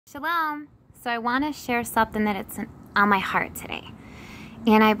Shalom. So I want to share something that it's on my heart today.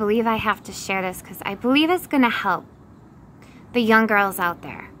 And I believe I have to share this because I believe it's going to help the young girls out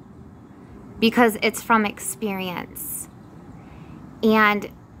there. Because it's from experience. And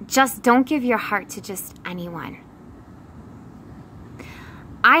just don't give your heart to just anyone.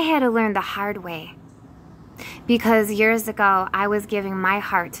 I had to learn the hard way. Because years ago, I was giving my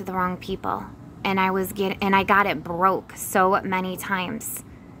heart to the wrong people. And I got it broke so many times.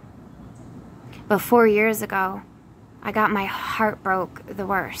 But 4 years ago, I got my heart broke the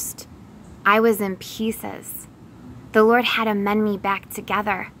worst. I was in pieces. The Lord had to mend me back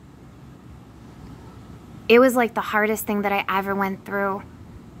together. It was like the hardest thing that I ever went through.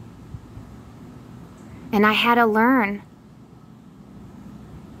 And I had to learn.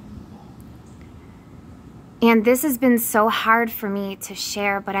 And this has been so hard for me to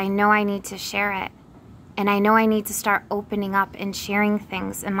share, but I know I need to share it. And I know I need to start opening up and sharing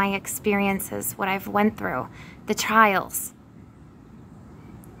things and my experiences, what I've went through, the trials.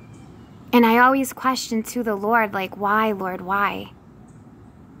 And I always question to the Lord, like, why, Lord, why?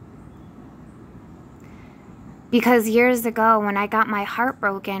 Because years ago, when I got my heart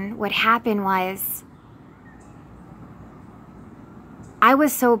broken, what happened was I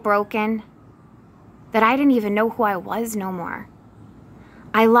was so broken that I didn't even know who I was no more.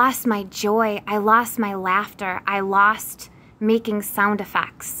 I lost my joy. I lost my laughter. I lost making sound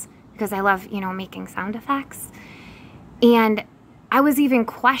effects because I love, making sound effects. And I was even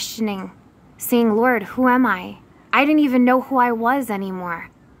questioning, saying, Lord, who am I? I didn't even know who I was anymore.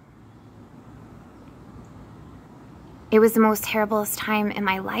 It was the most terriblest time in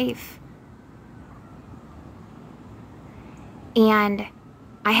my life. And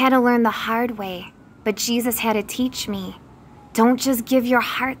I had to learn the hard way, but Jesus had to teach me. Don't just give your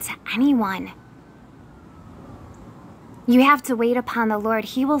heart to anyone. You have to wait upon the Lord.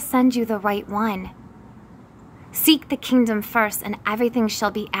 He will send you the right one. Seek the kingdom first, and everything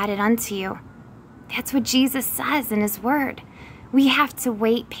shall be added unto you. That's what Jesus says in his word. We have to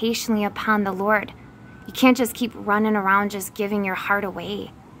wait patiently upon the Lord. You can't just keep running around just giving your heart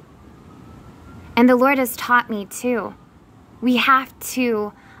away. And the Lord has taught me too. We have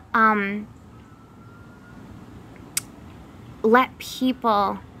to let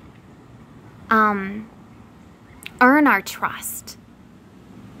people earn our trust.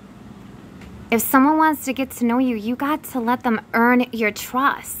 If someone wants to get to know you, you got to let them earn your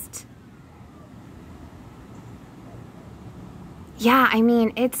trust. Yeah,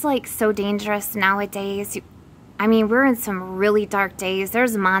 it's like so dangerous nowadays. We're in some really dark days.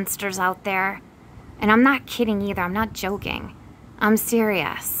 There's monsters out there. And I'm not kidding either. I'm not joking. I'm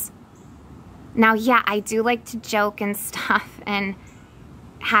serious. Now, yeah, I do like to joke and stuff and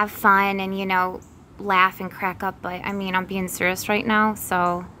have fun and, laugh and crack up. But, I'm being serious right now,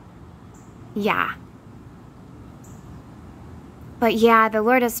 so, yeah. But, yeah, the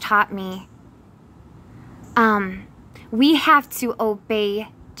Lord has taught me. We have to obey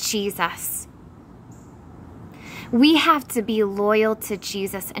Jesus. We have to be loyal to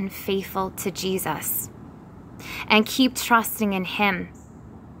Jesus and faithful to Jesus. And keep trusting in him.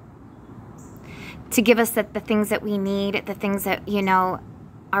 To give us the things that we need, the things that,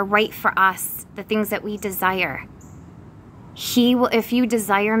 are right for us, the things that we desire. He will, if you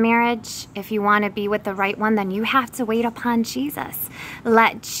desire marriage, if you want to be with the right one, then you have to wait upon Jesus.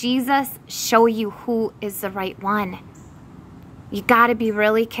 Let Jesus show you who is the right one. You got to be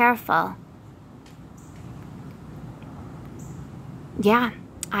really careful. Yeah,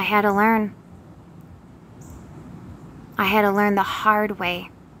 I had to learn. I had to learn the hard way.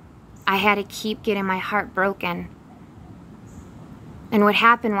 I had to keep getting my heart broken. And what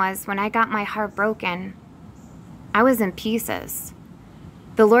happened was, when I got my heart broken, I was in pieces.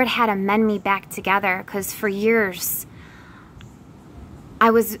 The Lord had to mend me back together because for years,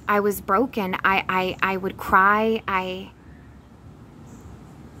 I was broken. I would cry.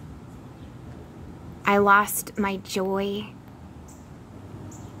 I lost my joy,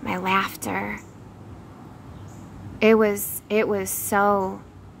 my laughter. It was so...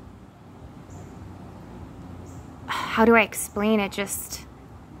 How do I explain it? Just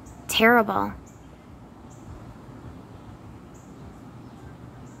terrible.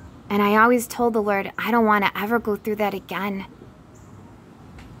 And I always told the Lord, I don't want to ever go through that again.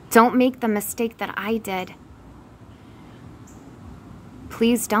 Don't make the mistake that I did.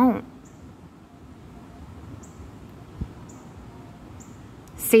 Please don't.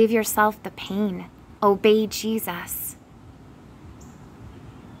 Save yourself the pain. Obey Jesus.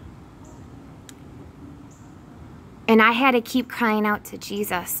 And I had to keep crying out to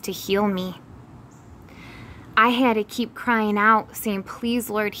Jesus to heal me. I had to keep crying out, saying, please,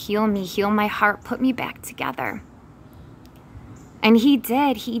 Lord, heal me, heal my heart, put me back together. And he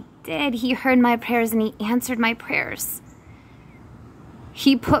did. He did. He heard my prayers and he answered my prayers.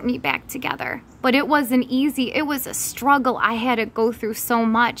 He put me back together. But it wasn't easy. It was a struggle. I had to go through so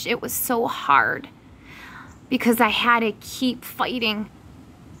much. It was so hard because I had to keep fighting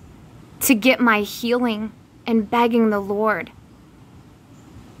to get my healing and begging the Lord.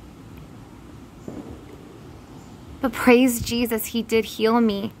 But praise Jesus, he did heal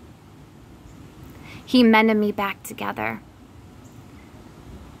me. He mended me back together.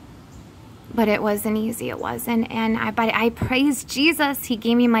 But it wasn't easy. It wasn't. But I praise Jesus. He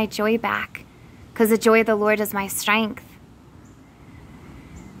gave me my joy back because the joy of the Lord is my strength.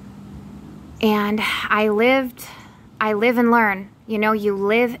 And I live and learn. You know, you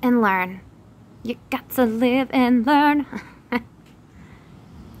live and learn. You got to live and learn.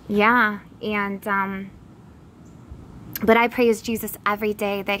 Yeah. And, but I praise Jesus every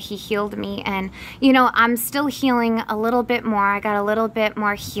day that he healed me. And, you know, I'm still healing a little bit more. I got a little bit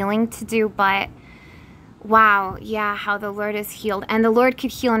more healing to do. But, wow, yeah, how the Lord has healed. And the Lord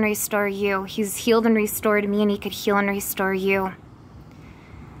could heal and restore you. He's healed and restored me, and he could heal and restore you.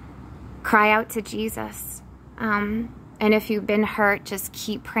 Cry out to Jesus. And if you've been hurt, just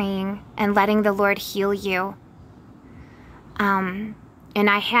keep praying and letting the Lord heal you. And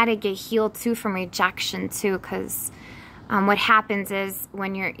I had to get healed, too, from rejection, too, because... what happens is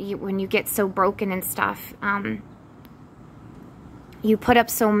when you get so broken and stuff, you put up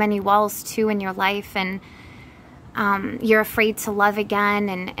so many walls too in your life, and you're afraid to love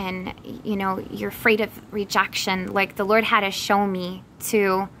again, and you know, you're afraid of rejection. Like the Lord had to show me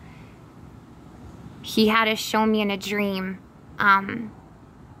too. He had to show me in a dream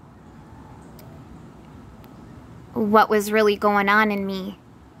what was really going on in me.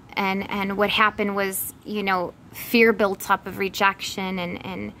 And what happened was, you know, fear built up of rejection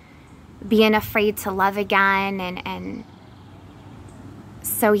and being afraid to love again. And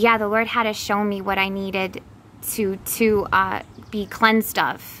so, yeah, the Lord had to show me what I needed to be cleansed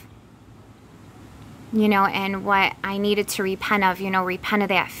of, you know, and what I needed to repent of, you know, repent of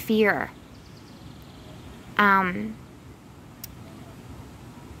that fear.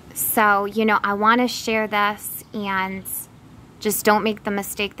 So, you know, I want to share this, and just don't make the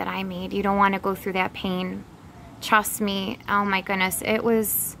mistake that I made. You don't want to go through that pain. Trust me. Oh my goodness. It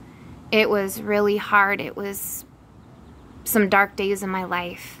was really hard. It was some dark days in my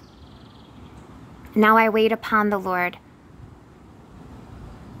life. Now I wait upon the Lord.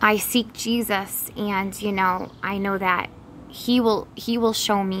 I seek Jesus, and you know, I know that he will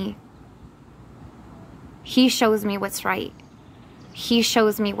show me. He shows me what's right. He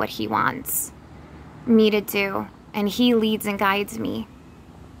shows me what he wants me to do. And he leads and guides me.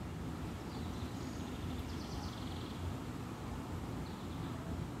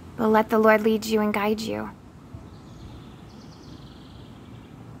 But let the Lord lead you and guide you.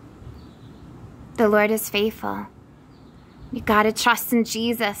 The Lord is faithful. You got to trust in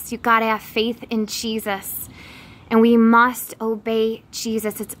Jesus. You got to have faith in Jesus. And we must obey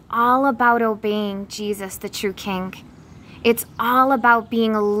Jesus. It's all about obeying Jesus, the true King. It's all about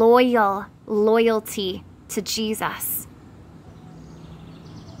being loyalty to Jesus.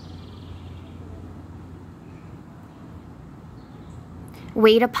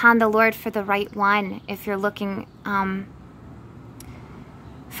 Wait upon the Lord for the right one. If you're looking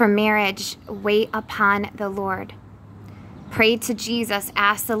for marriage, wait upon the Lord. Pray to Jesus.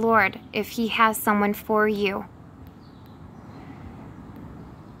 Ask the Lord if he has someone for you.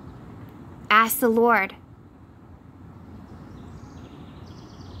 Ask the Lord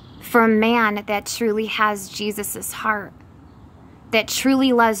for a man that truly has Jesus's heart, that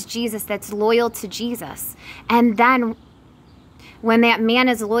truly loves Jesus, that's loyal to Jesus. And then when that man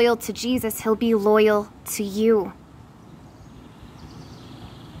is loyal to Jesus, he'll be loyal to you.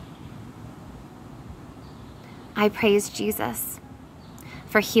 I praise Jesus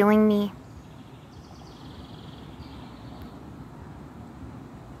for healing me.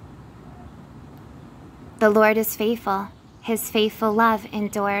 The Lord is faithful. His faithful love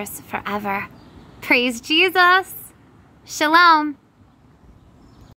endures forever. Praise Jesus. Shalom.